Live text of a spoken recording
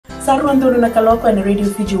Sarwanduru na kaloko na Radio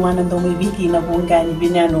Fiji 1 ndomi viti na buongani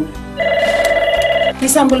binano.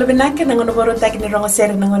 Nisambula binaka nangono boro taki ni rongo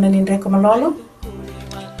sere nangono nindreko malolo.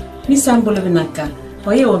 Nisambula binaka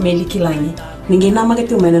oye wa meli kilangi. Ningi nama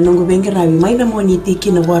kati umena nungu bengi rawi maina moni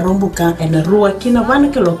tiki na warombuka na rua kina wana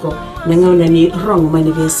kaloko nangono ni rongo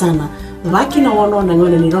mani vesana. Waki na wano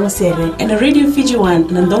nangono ni rongo sere na Radio Fiji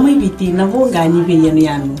 1 na ndomi viti na buongani binano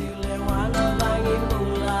yanu.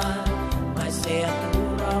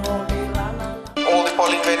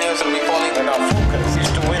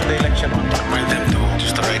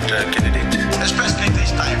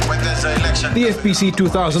 The FBC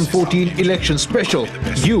 2014 election special.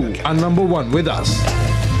 You are number one with us.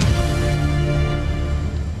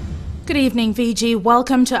 Good evening, Fiji.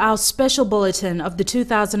 Welcome to our special bulletin of the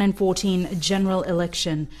 2014 general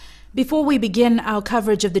election. Before we begin our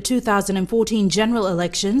coverage of the 2014 general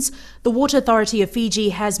elections, the Water Authority of Fiji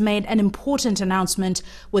has made an important announcement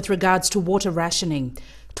with regards to water rationing.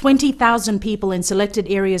 20,000 people in selected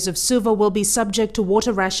areas of Suva will be subject to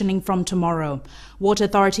water rationing from tomorrow. Water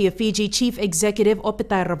Authority of Fiji Chief Executive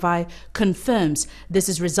Opetai Ravai confirms this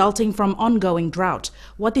is resulting from ongoing drought.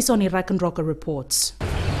 Watisoni Rakandroka reports.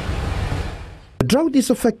 The drought is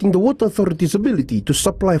affecting the Water Authority's ability to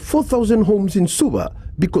supply 4,000 homes in Suva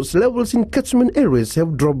because levels in catchment areas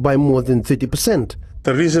have dropped by more than 30%.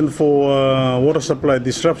 The reason for water supply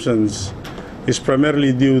disruptions is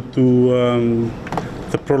primarily due to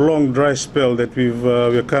the prolonged dry spell that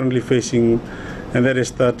we're currently facing, and that has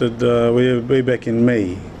started way back in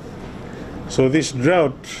May. So this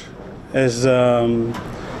drought has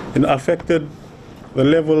affected the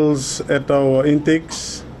levels at our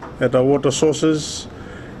intakes, at our water sources,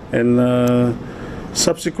 and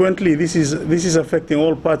subsequently this is affecting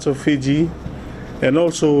all parts of Fiji. And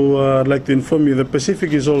also I'd like to inform you the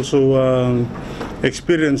Pacific is also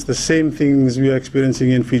experienced the same things we are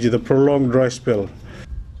experiencing in Fiji, the prolonged dry spell.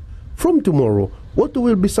 From tomorrow, water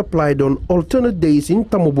will be supplied on alternate days in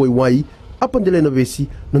Tamoboiwai, Apandelenavesi,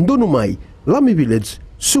 Nandonumai, Lami Village,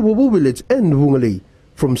 Subobo Village and Wungalei.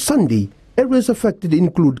 From Sunday, areas affected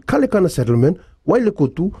include Kalekana Settlement,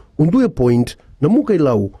 Wailekotu, Undue Point,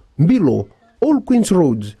 Namukailau, Mbilo, All Queens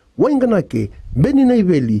Roads, Wainganake, Beninai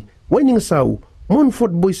Valley, Wainingasau,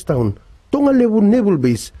 Montfort Boys Town, Tongalevu Naval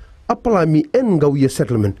Base, Apalami and Gauya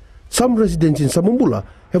Settlement. Some residents in Samambula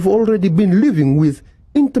have already been living with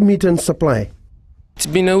intermittent supply. It's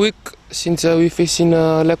been a week since we're facing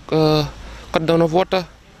cut down of water.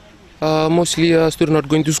 Mostly students not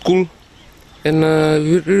going to school, and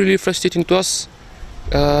really frustrating to us.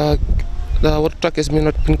 The water truck has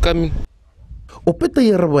not been coming.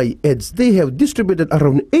 Opetai Ravai adds they have distributed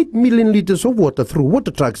around 8 million liters of water through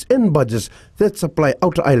water trucks and barges that supply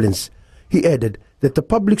outer islands. He added that the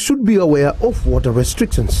public should be aware of water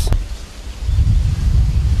restrictions.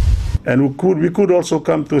 And we could also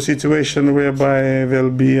come to a situation whereby there'll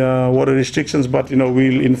be water restrictions, but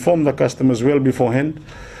we'll inform the customers well beforehand.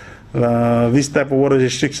 This type of water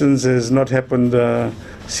restrictions has not happened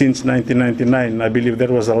since 1999. I believe that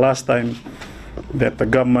was the last time that the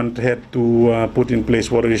government had to put in place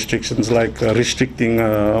water restrictions, like restricting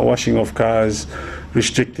washing of cars,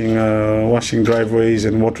 restricting washing driveways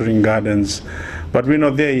and watering gardens. But we're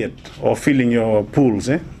not there yet, or filling your pools,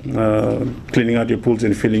 cleaning out your pools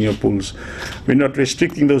and filling your pools. We're not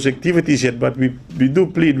restricting those activities yet, but we do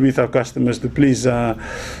plead with our customers to please,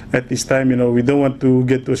 at this time, we don't want to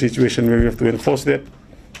get to a situation where we have to enforce that,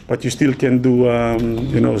 but you still can do,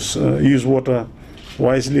 use water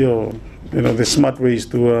wisely, or, there's smart ways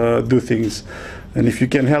to do things. And if you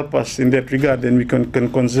can help us in that regard, then we can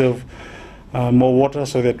conserve more water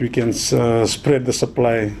so that we can spread the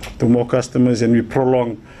supply to more customers and we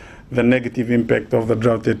prolong the negative impact of the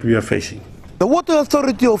drought that we are facing. The Water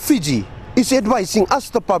Authority of Fiji is advising us,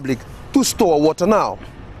 the public, to store water now.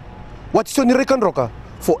 Watisoni Rekanroka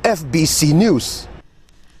for FBC News.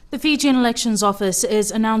 The Fijian Elections Office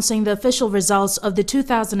is announcing the official results of the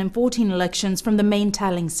 2014 elections from the main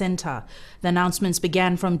tallying centre. The announcements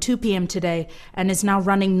began from 2 p.m. today and is now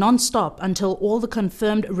running non-stop until all the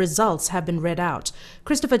confirmed results have been read out.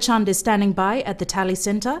 Christopher Chand is standing by at the tally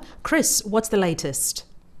centre. Chris, what's the latest?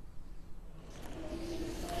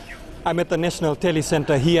 I'm at the National Tally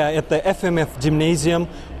Centre here at the FMF Gymnasium,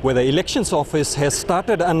 where the Elections Office has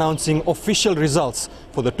started announcing official results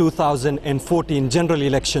for the 2014 general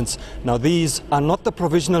elections. Now, these are not the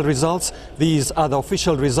provisional results, these are the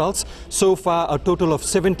official results. So far, a total of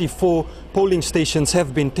 74 polling stations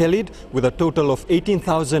have been tallied, with a total of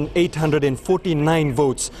 18,849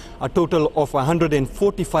 votes. A total of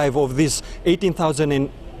 145 of these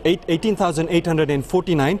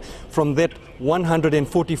 18,849. From that,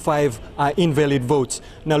 145 are invalid votes.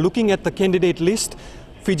 Now, looking at the candidate list,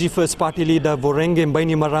 Fiji First Party leader Vorenge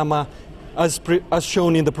Bainimarama, as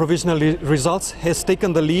shown in the provisional results, has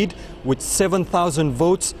taken the lead with 7,000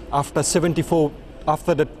 votes after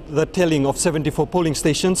the tallying of 74 polling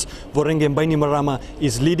stations. Vorenge Bainimarama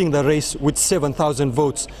is leading the race with 7,000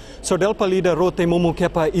 votes. Sodelpa leader Rote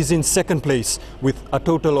Momokepa is in second place with a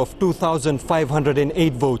total of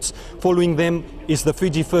 2,508 votes. Following them is the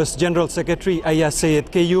Fiji First General Secretary Aya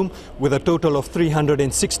Sayed Keyum with a total of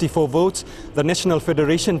 364 votes. The National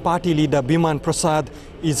Federation Party leader Biman Prasad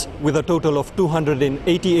is with a total of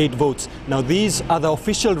 288 votes. Now, these are the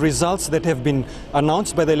official results that have been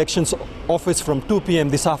announced by the Elections Office from 2 p.m.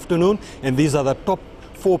 this afternoon, and these are the top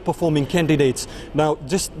 4 performing candidates. Now,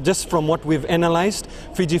 just from what we've analyzed,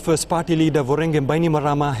 Fiji First Party leader Vorenge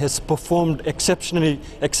Bainimarama has performed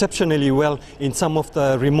exceptionally well in some of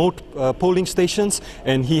the remote polling stations,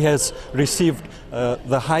 and he has received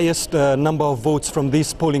the highest number of votes from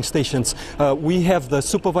these polling stations. We have the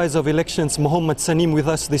Supervisor of Elections, Mohammed Sanim, with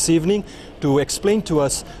us this evening to explain to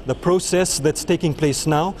us the process that's taking place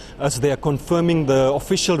now as they are confirming the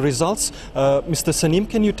official results. Mr. Sanim,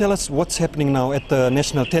 can you tell us what's happening now at the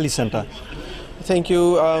National Telecentre? Thank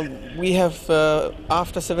you. We have,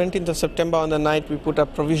 after 17th of September on the night, we put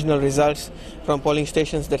up provisional results from polling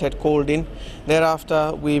stations that had called in.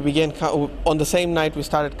 Thereafter, we began, on the same night, we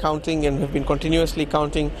started counting and have been continuously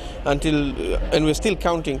counting until, and we're still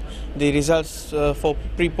counting the results for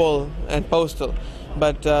pre-poll and postal.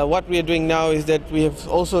 But what we are doing now is that we have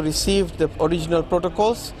also received the original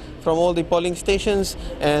protocols from all the polling stations,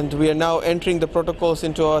 and we are now entering the protocols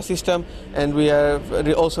into our system, and we are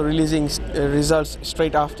also releasing results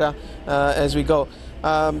straight after as we go.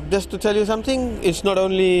 Just to tell you something, it's not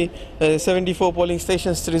only 74 polling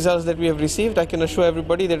stations results that we have received. I can assure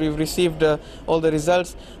everybody that we've received all the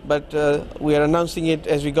results, but we are announcing it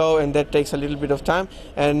as we go, and that takes a little bit of time,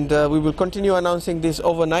 and we will continue announcing this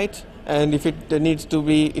overnight, and if it needs to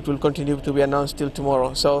be, it will continue to be announced till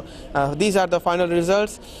tomorrow. So these are the final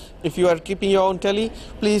results. If you are keeping your own tally,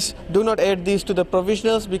 please do not add these to the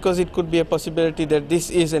provisionals, because it could be a possibility that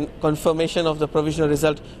this is a confirmation of the provisional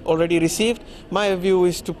result already received. My view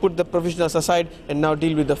is to put the provisionals aside and now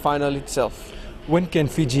deal with the final itself. When can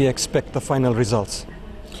Fiji expect the final results?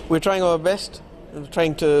 We're trying our best,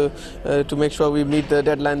 trying to make sure we meet the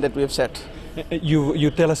deadline that we have set.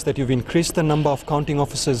 You tell us that you've increased the number of counting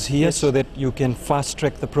officers here, yes, so that you can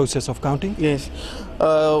fast-track the process of counting? Yes.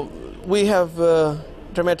 We have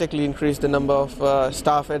dramatically increased the number of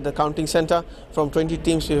staff at the counting center. From 20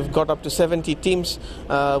 teams, we've got up to 70 teams.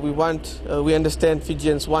 We understand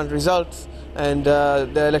Fijians want results, and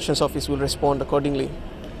the elections office will respond accordingly.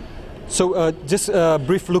 So just a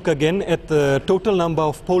brief look again at the total number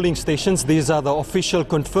of polling stations. These are the official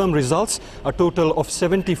confirmed results. A total of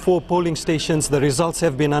 74 polling stations. The results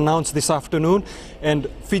have been announced this afternoon, and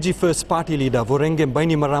Fiji First Party leader Vorenge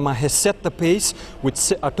Bainimarama has set the pace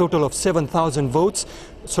with a total of 7,000 votes.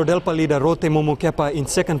 Sodelpa leader Rote Momokepa in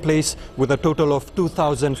second place with a total of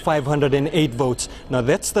 2,508 votes. Now,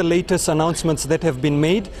 that's the latest announcements that have been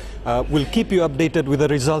made. We'll keep you updated with the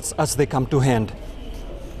results as they come to hand.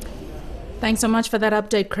 Thanks so much for that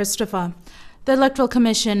update, Christopher. The Electoral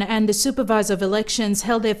Commission and the Supervisor of Elections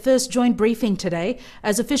held their first joint briefing today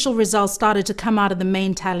as official results started to come out of the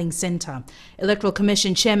main tallying centre. Electoral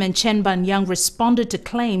Commission Chairman Chen Ban Young responded to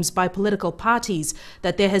claims by political parties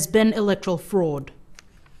that there has been electoral fraud.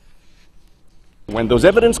 When those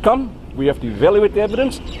evidence come, we have to evaluate the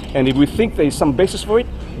evidence, and if we think there is some basis for it,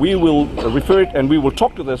 we will refer it and we will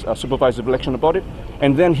talk to the Supervisor of Election about it,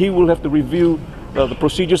 and then he will have to review the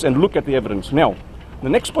procedures and look at the evidence. Now, the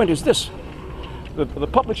next point is this. The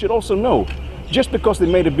public should also know, just because there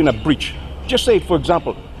may have been a breach, just say, for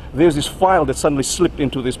example, there's this file that suddenly slipped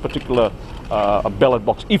into this particular ballot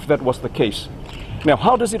box, if that was the case. Now,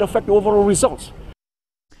 how does it affect the overall results?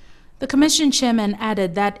 The Commission Chairman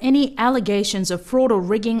added that any allegations of fraud or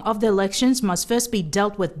rigging of the elections must first be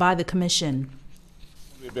dealt with by the Commission.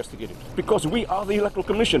 We investigate it because we are the Electoral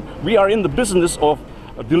Commission. We are in the business of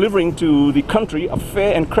delivering to the country a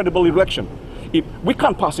fair and credible election. We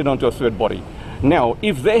can't pass it on to a third body. Now,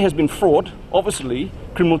 if there has been fraud, obviously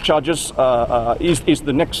criminal charges is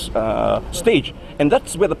the next stage, and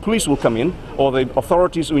that's where the police will come in, or the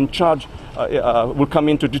authorities who are in charge will come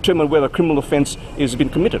in to determine whether a criminal offence has been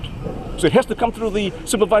committed. So it has to come through the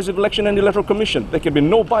Supervisor of Election and the Electoral Commission. There can be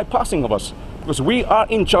no bypassing of us, because we are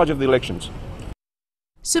in charge of the elections.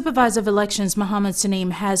 Supervisor of Elections Mohammed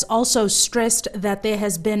Sanim has also stressed that there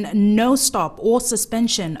has been no stop or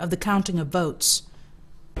suspension of the counting of votes.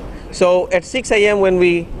 So at 6 a.m. when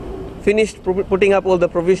we finished putting up all the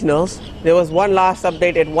provisionals. There was one last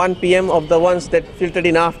update at 1 p.m. of the ones that filtered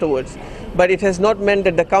in afterwards. But it has not meant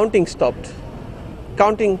that the counting stopped.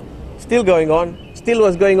 Counting still going on, still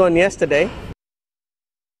was going on yesterday.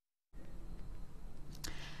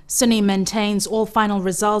 Sunni maintains all final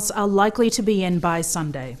results are likely to be in by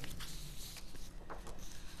Sunday.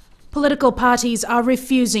 Political parties are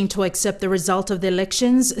refusing to accept the result of the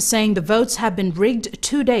elections, saying the votes have been rigged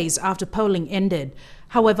 2 days after polling ended.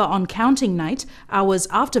 However, on counting night, hours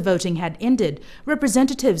after voting had ended,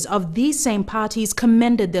 representatives of these same parties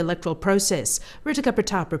commended the electoral process. Ritika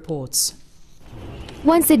Pratap reports.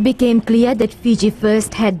 Once it became clear that Fiji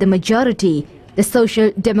First had the majority, the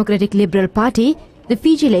Social Democratic Liberal Party, the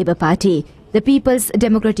Fiji Labour Party, the People's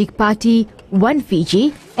Democratic Party, One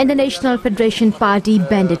Fiji, and the National Federation Party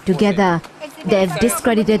banded together. They've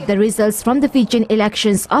discredited the results from the Fijian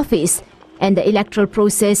Elections Office and the electoral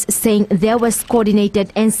process, saying there was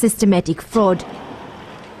coordinated and systematic fraud.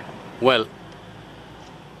 Well,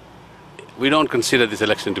 we don't consider this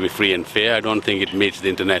election to be free and fair. I don't think it meets the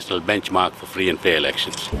international benchmark for free and fair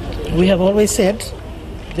elections. We have always said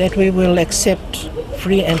that we will accept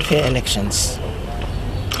free and fair elections.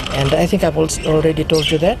 And I think I've already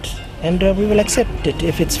told you that, and we will accept it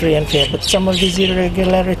if it's free and fair. But some of these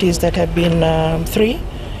irregularities that have been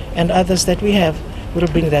and others that we have, will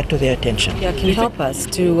bring that to their attention. Yeah, can you help us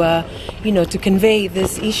to, to convey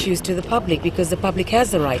these issues to the public, because the public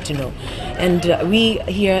has the right to know. And we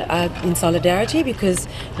here are in solidarity because,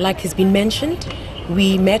 like has been mentioned,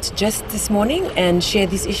 we met just this morning and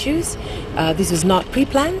shared these issues. This was not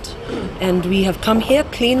pre-planned, and we have come here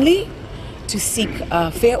cleanly to seek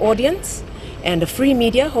a fair audience and a free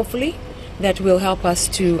media, hopefully, that will help us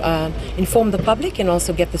to inform the public and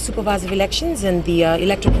also get the supervisor of elections and the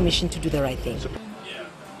Electoral Commission to do the right thing.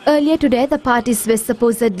 Earlier today, the parties were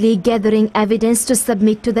supposedly gathering evidence to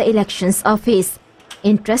submit to the Elections Office.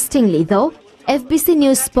 Interestingly, though, FBC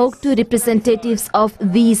News spoke to representatives of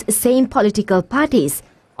these same political parties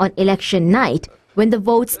on election night when the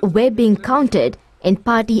votes were being counted and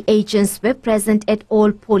party agents were present at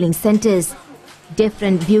all polling centres.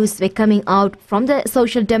 Different views were coming out from the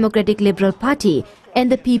Social Democratic Liberal Party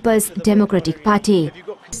and the People's Democratic Party.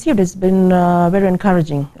 This year has been very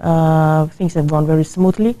encouraging. Things have gone very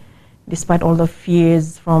smoothly, despite all the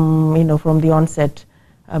fears from the onset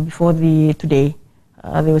before today.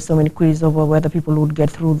 There were so many queries over whether people would get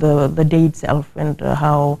through the day itself and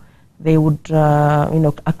how they would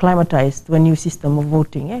acclimatize to a new system of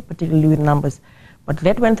voting, particularly with numbers. But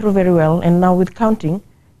that went through very well, and now with counting,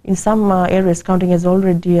 in some areas counting has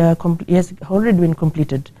already been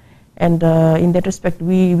completed. And in that respect,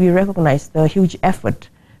 we recognize the huge effort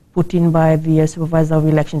put in by the Supervisor of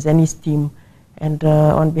Elections and his team. And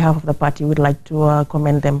on behalf of the party, we'd like to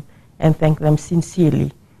commend them and thank them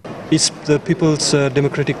sincerely. Is the People's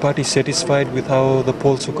Democratic Party satisfied with how the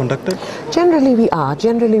polls were conducted? Generally we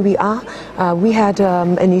are. We had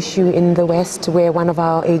an issue in the West where one of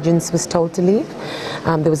our agents was told to leave.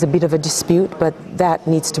 There was a bit of a dispute, but that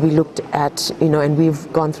needs to be looked at, and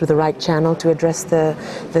we've gone through the right channel to address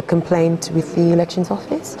the complaint with the Elections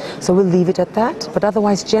Office. So we'll leave it at that. But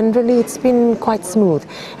otherwise, generally, it's been quite smooth.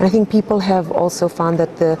 And I think people have also found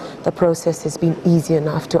that the process has been easy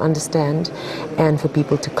enough to understand and for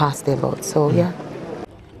people to cast their votes. So, yeah.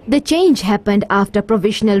 The change happened after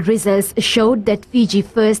provisional results showed that Fiji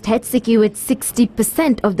First had secured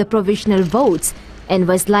 60% of the provisional votes and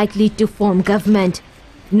was likely to form government.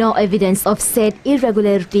 No evidence of said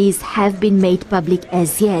irregularities have been made public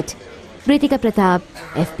as yet. Ritika Pratap,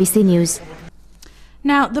 FBC News.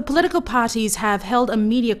 Now, the political parties have held a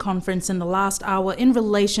media conference in the last hour in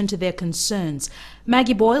relation to their concerns.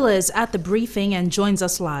 Maggie Boyler is at the briefing and joins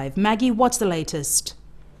us live. Maggie, what's the latest?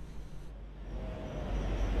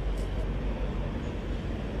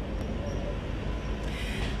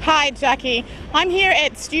 Hi, Jackie. I'm here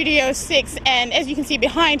at Studio 6, and as you can see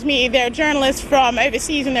behind me, there are journalists from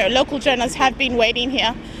overseas and there are local journalists have been waiting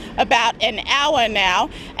here about an hour now,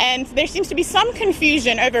 and there seems to be some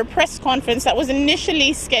confusion over a press conference that was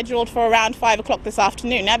initially scheduled for around 5 o'clock this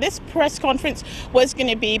afternoon. Now, this press conference was going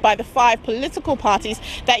to be by the 5 political parties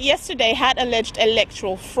that yesterday had alleged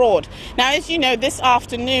electoral fraud. Now, as you know, this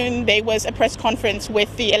afternoon there was a press conference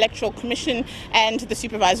with the Electoral Commission and the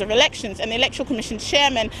Supervisor of Elections, and the Electoral Commission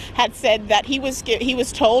chairman had said that he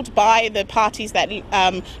was told by the parties that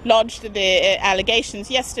lodged the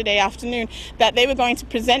allegations yesterday afternoon that they were going to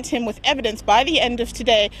present present him with evidence by the end of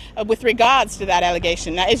today with regards to that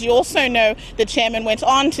allegation. Now, as you also know, the chairman went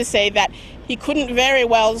on to say that he couldn't very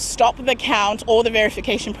well stop the count or the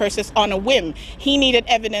verification process on a whim. He needed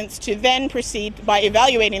evidence to then proceed by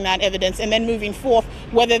evaluating that evidence and then moving forth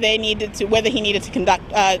whether he needed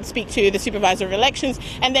to speak to the supervisor of elections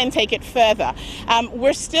and then take it further.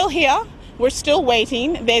 We're still here. We're still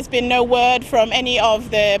waiting. There's been no word from any of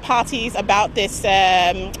the parties about this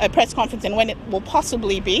press conference and when it will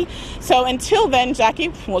possibly be. So until then,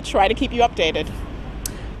 Jackie, we'll try to keep you updated.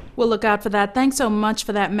 We'll look out for that. Thanks so much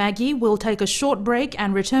for that, Maggie. We'll take a short break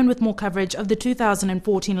and return with more coverage of the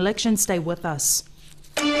 2014 election. Stay with us.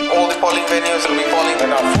 All the polling venues will be polling,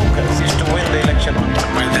 and our focus is to win the election.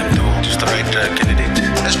 Well, them to choose the right candidate.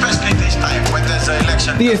 Especially this time when there's an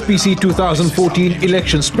election. The FBC 2014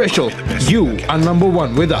 election special. You are number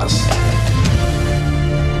one with us.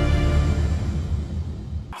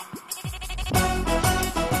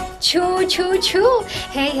 छू छू छू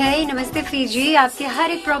हे नमस्ते Fiji, आपके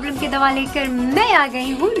हर एक problem की दवा लेकर मैं आ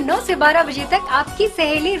गई हूँ 9 से 12 बजे तक आपकी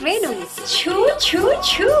सहेली रेनू। छू छू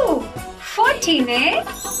छू 40 में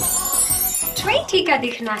 20 का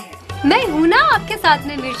दिखना है। मैं हूँ ना आपके साथ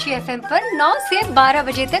में मिर्ची एफएम पर 9 से 12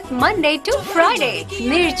 बजे तक मंडे टू फ्राइडे।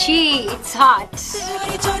 मिर्ची it's hot.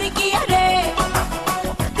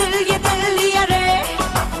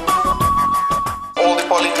 All the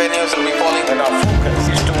polling venues will be polling, and our focus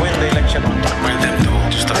is to win the election. Well, them to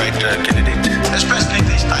choose the right candidate. Especially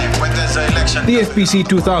this time when there's an election. The FBC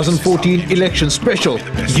 2014 election special.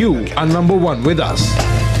 You are number one with us.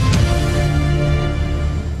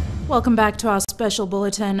 Welcome back to our special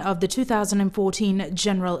bulletin of the 2014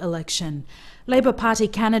 general election. Labour Party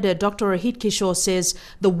candidate Dr. Rohit Kishore says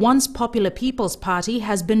the once popular People's Party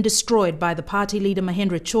has been destroyed by the party leader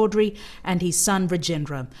Mahendra Chaudhry and his son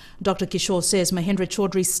Rajendra. Dr. Kishore says Mahendra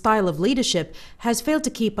Chaudhry's style of leadership has failed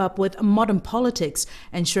to keep up with modern politics,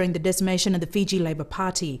 ensuring the decimation of the Fiji Labour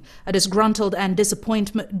Party. A disgruntled and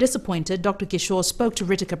disappointed Dr. Kishore spoke to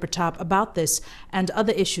Ritika Pratap about this and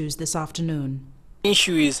other issues this afternoon. The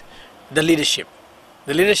issue is the leadership.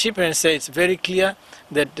 The leadership, and say it's very clear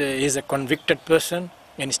that he's a convicted person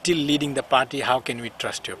and still leading the party. How can we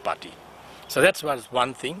trust your party? So that was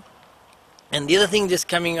one thing. And the other thing just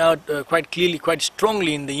coming out quite clearly, quite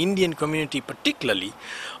strongly in the Indian community particularly,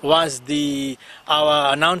 was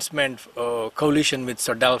our announcement coalition with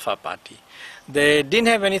Sodalfa party. They didn't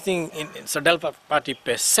have anything in Sodalfa party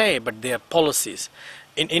per se, but their policies.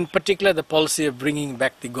 In particular, the policy of bringing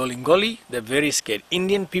back the Golingoli, they're very scared.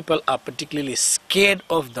 Indian people are particularly scared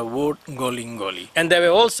of the word Golingoli. And they were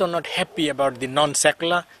also not happy about the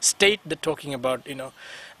non-secular state. They're talking about,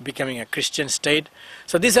 becoming a Christian state.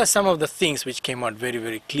 So these are some of the things which came out very,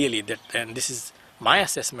 very clearly. And this is my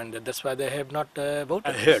assessment, that's why they have not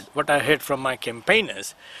voted. What I heard from my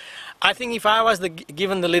campaigners, I think if I was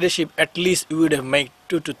given the leadership, at least we would have made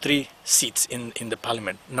 2 to 3 seats in the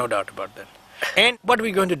parliament, no doubt about that. And what are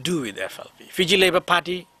we going to do with FLP? Fiji Labour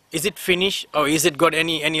Party, is it finished, or is it got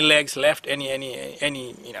any legs left, anything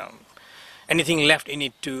left in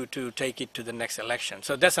it to take it to the next election?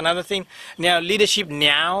 So that's another thing. Now, leadership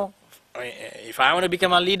now, if I want to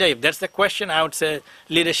become a leader, if that's the question, I would say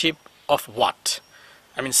leadership of what?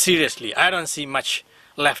 I mean, seriously, I don't see much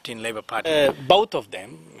left in Labour Party. Both of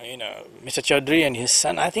them, Mr. Chaudhry and his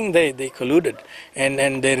son, I think they colluded,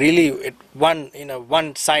 and they really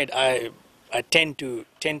one side I tend to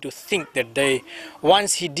think that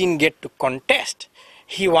once he didn't get to contest,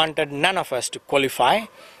 he wanted none of us to qualify,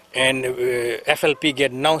 and FLP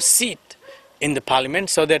get no seat in the parliament,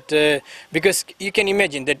 so that because you can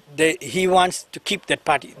imagine that he wants to keep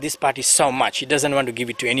this party so much, he doesn't want to give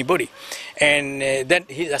it to anybody, and that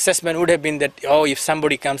his assessment would have been that, oh, if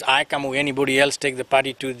somebody comes, I come, or anybody else take the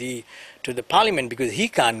party to the parliament, because he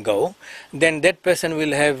can't go, then that person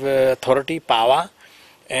will have authority, power,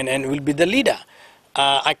 and will be the leader.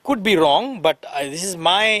 I could be wrong, but this is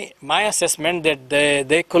my assessment that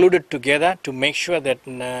they colluded together to make sure that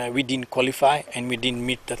we didn't qualify and we didn't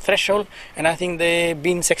meet the threshold, and I think they've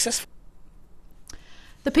been successful.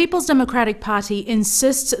 The People's Democratic Party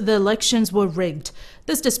insists the elections were rigged.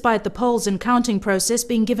 This despite the polls and counting process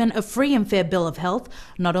being given a free and fair bill of health,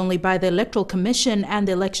 not only by the Electoral Commission and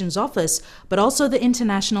the Elections Office, but also the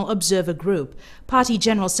International Observer Group. Party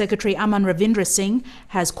General Secretary Aman Ravindra Singh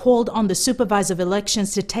has called on the Supervisor of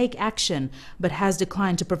Elections to take action, but has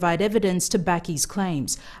declined to provide evidence to back his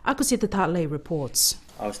claims. Akusita Tatle reports.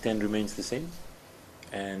 Our stand remains the same,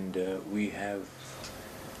 and we have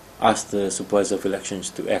asked the Supervisor of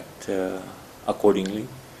Elections to act accordingly,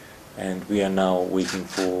 and we are now waiting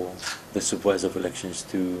for the Supervisor of Elections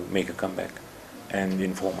to make a comeback and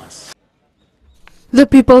inform us. The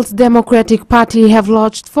People's Democratic Party have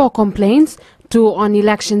lodged 4 complaints, 2 on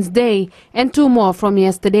elections day and 2 more from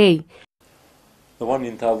yesterday. The one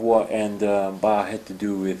in Tavua and Ba had to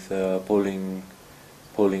do with polling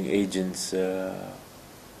agents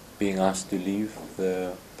being asked to leave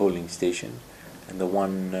the polling station, and the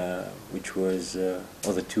one which was,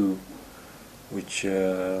 or the 2 which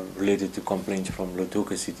related to complaints from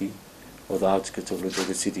Lautoka City, or the outskirts of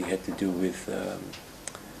Lautoka City, had to do with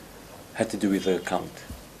the count.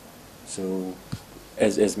 So,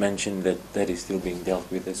 as mentioned, that is still being dealt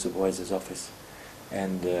with the supervisor's office,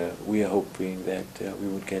 and we are hoping that we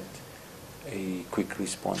would get a quick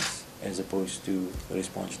response as opposed to the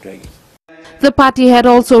response dragging. The party had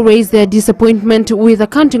also raised their disappointment with the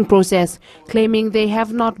counting process, claiming they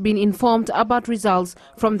have not been informed about results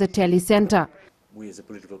from the tally center. We as a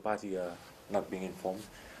political party are not being informed.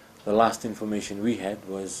 The last information we had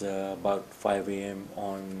was about 5 a.m.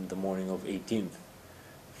 on the morning of 18th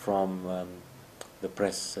from the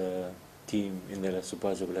press team in the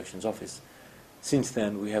Supervisor of Elections office. Since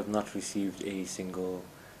then, we have not received a single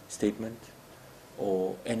statement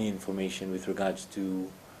or any information with regards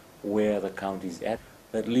to where the count is at.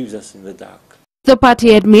 That leaves us in the dark. The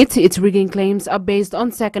party admits its rigging claims are based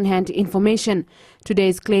on second-hand information.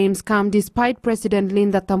 Today's claims come despite President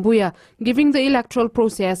Linda Tambuya giving the electoral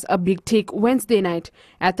process a big tick Wednesday night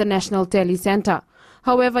at the National Tally Center.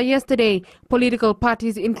 However, yesterday, political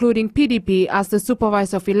parties including PDP asked the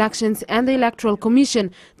Supervisor of Elections and the Electoral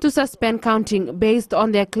Commission to suspend counting based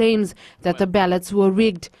on their claims that the ballots were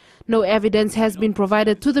rigged. No evidence has been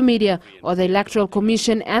provided to the media or the Electoral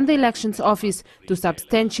Commission and the Elections Office to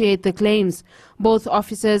substantiate the claims. Both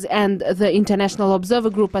officers and the International Observer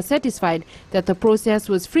Group are satisfied that the process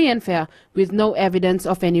was free and fair with no evidence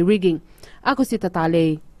of any rigging. Akusita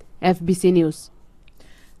Tale, FBC News.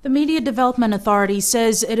 The Media Development Authority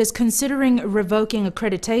says it is considering revoking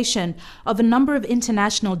accreditation of a number of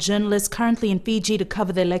international journalists currently in Fiji to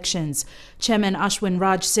cover the elections. Chairman Ashwin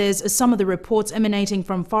Raj says some of the reports emanating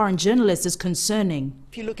from foreign journalists is concerning.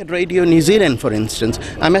 If you look at Radio New Zealand, for instance,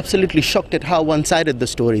 I'm absolutely shocked at how one-sided the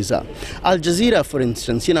stories are. Al Jazeera, for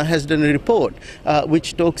instance, has done a report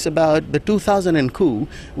which talks about the 2000 coup,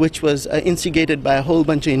 which was instigated by a whole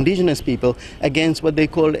bunch of indigenous people against what they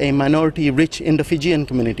called a minority-rich Indo-Fijian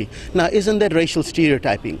community. Now, isn't that racial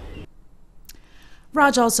stereotyping?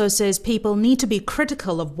 Raj also says people need to be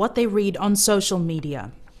critical of what they read on social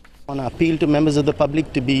media. I want to appeal to members of the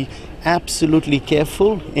public to be absolutely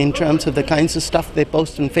careful in terms of the kinds of stuff they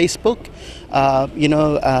post on Facebook,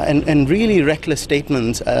 and really reckless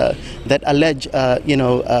statements that allege,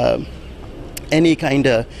 any kind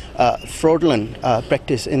of fraudulent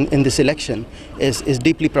practice in this election is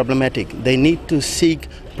deeply problematic. They need to seek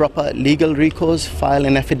proper legal recourse, file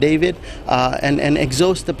an affidavit, and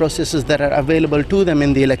exhaust the processes that are available to them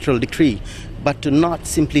in the electoral decree, but to not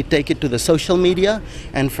simply take it to the social media,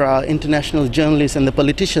 and for our international journalists and the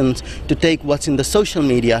politicians to take what's in the social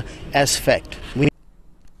media as fact.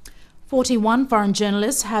 41 foreign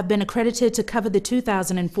journalists have been accredited to cover the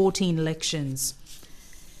 2014 elections.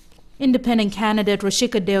 Independent candidate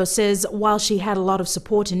Roshika Deo says while she had a lot of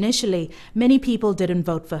support initially, many people didn't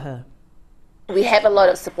vote for her. We have a lot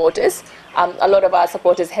of supporters. A lot of our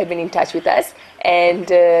supporters have been in touch with us, and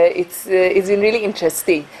it's been really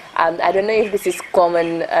interesting. I don't know if this is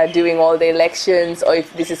common during all the elections or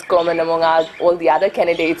if this is common among all the other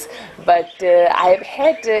candidates, but I have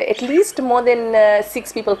had at least more than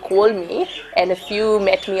 6 people call me, and a few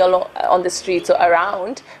met me on the streets or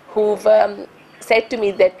around who've said to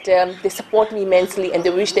me that they support me immensely and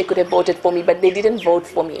they wish they could have voted for me, but they didn't vote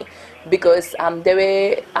for me because they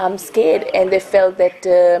were scared, and they felt that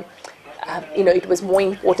it was more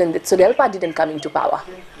important that Sodelpa didn't come into power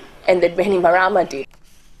and that Benny Marama did.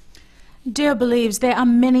 Deo believes there are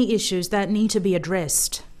many issues that need to be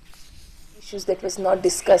addressed. Issues that was not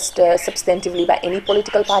discussed substantively by any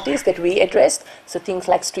political parties that we addressed, so things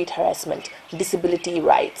like street harassment, disability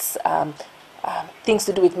rights, things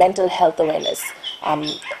to do with mental health awareness,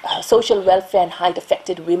 social welfare and how it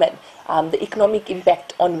affected women, the economic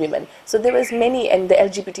impact on women. So there was many, and the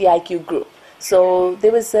LGBTIQ group. So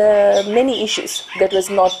there was many issues that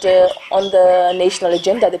was not on the national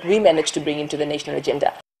agenda that we managed to bring into the national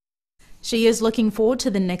agenda. She is looking forward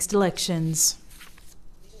to the next elections.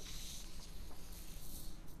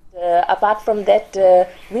 Apart from that,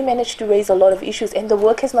 we managed to raise a lot of issues, and the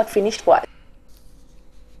work has not finished for us.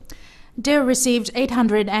 Deo received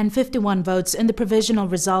 851 votes in the provisional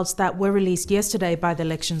results that were released yesterday by the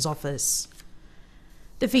Elections Office.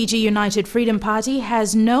 The Fiji United Freedom Party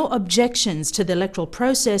has no objections to the electoral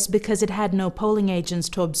process because it had no polling agents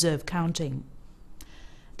to observe counting.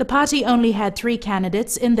 The party only had 3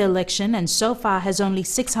 candidates in the election and so far has only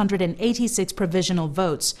 686 provisional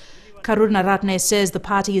votes. Karunaratne says the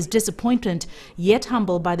party is disappointed yet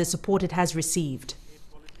humbled by the support it has received.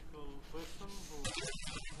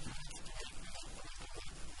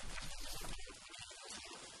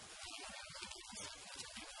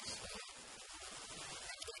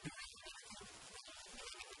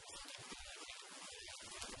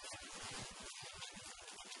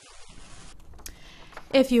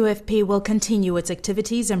 FUFP will continue its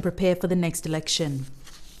activities and prepare for the next election.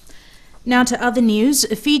 Now to other news.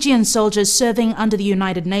 Fijian soldiers serving under the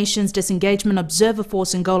United Nations Disengagement Observer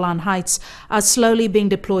Force in Golan Heights are slowly being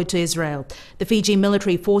deployed to Israel. The Fiji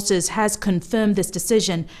Military Forces has confirmed this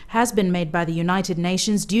decision has been made by the United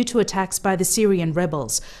Nations due to attacks by the Syrian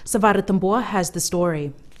rebels. Savara Tambua has the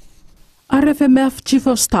story. RFMF Chief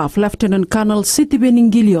of Staff Lieutenant Colonel Siti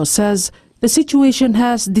Beningilio says the situation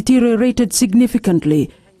has deteriorated significantly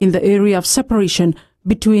in the area of separation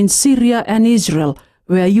between Syria and Israel,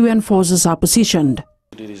 where UN forces are positioned.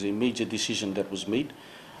 It is a major decision that was made,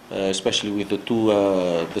 especially with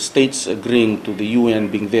the states agreeing to the UN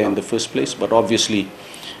being there in the first place. But obviously,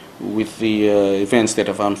 with the events that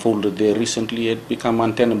have unfolded there recently, it become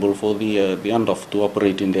untenable for the UNDOF to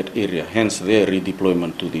operate in that area, hence their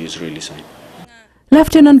redeployment to the Israeli side.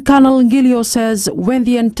 Lieutenant Colonel Ngilio says when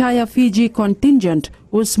the entire Fiji contingent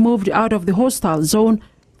was moved out of the hostile zone,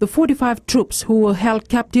 the 45 troops who were held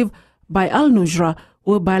captive by al-Nusra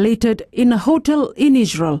were billeted in a hotel in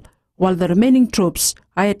Israel, while the remaining troops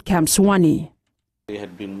are at Camp Swani. They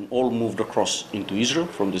had been all moved across into Israel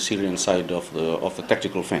from the Syrian side of the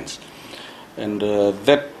tactical fence. And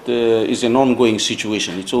that is an ongoing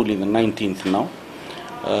situation. It's only the 19th now.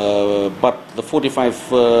 But the 45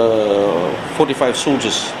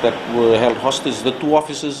 soldiers that were held hostage, the 2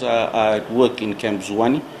 officers are at work in Camp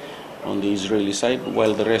Zwani on the Israeli side,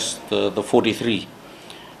 while the rest, the 43,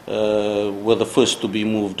 were the first to be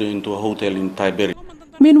moved into a hotel in Tiberias.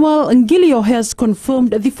 Meanwhile, Ngilio has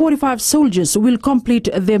confirmed the 45 soldiers will complete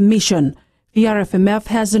their mission. The RFMF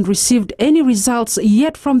hasn't received any results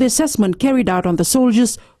yet from the assessment carried out on the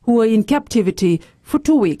soldiers who were in captivity for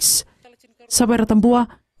 2 weeks. Sabara Tambua,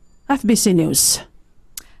 FBC News.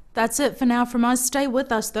 That's it for now from us. Stay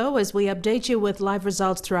with us though as we update you with live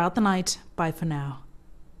results throughout the night. Bye for now.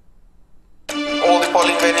 All the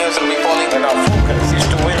polling venues will be polling, and our focus is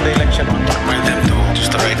to win the election on time. By them to choose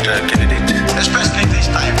the right candidate, especially this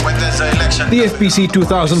time when there's an election. The FBC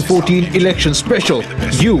 2014 election special.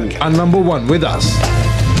 You are number 1 with us.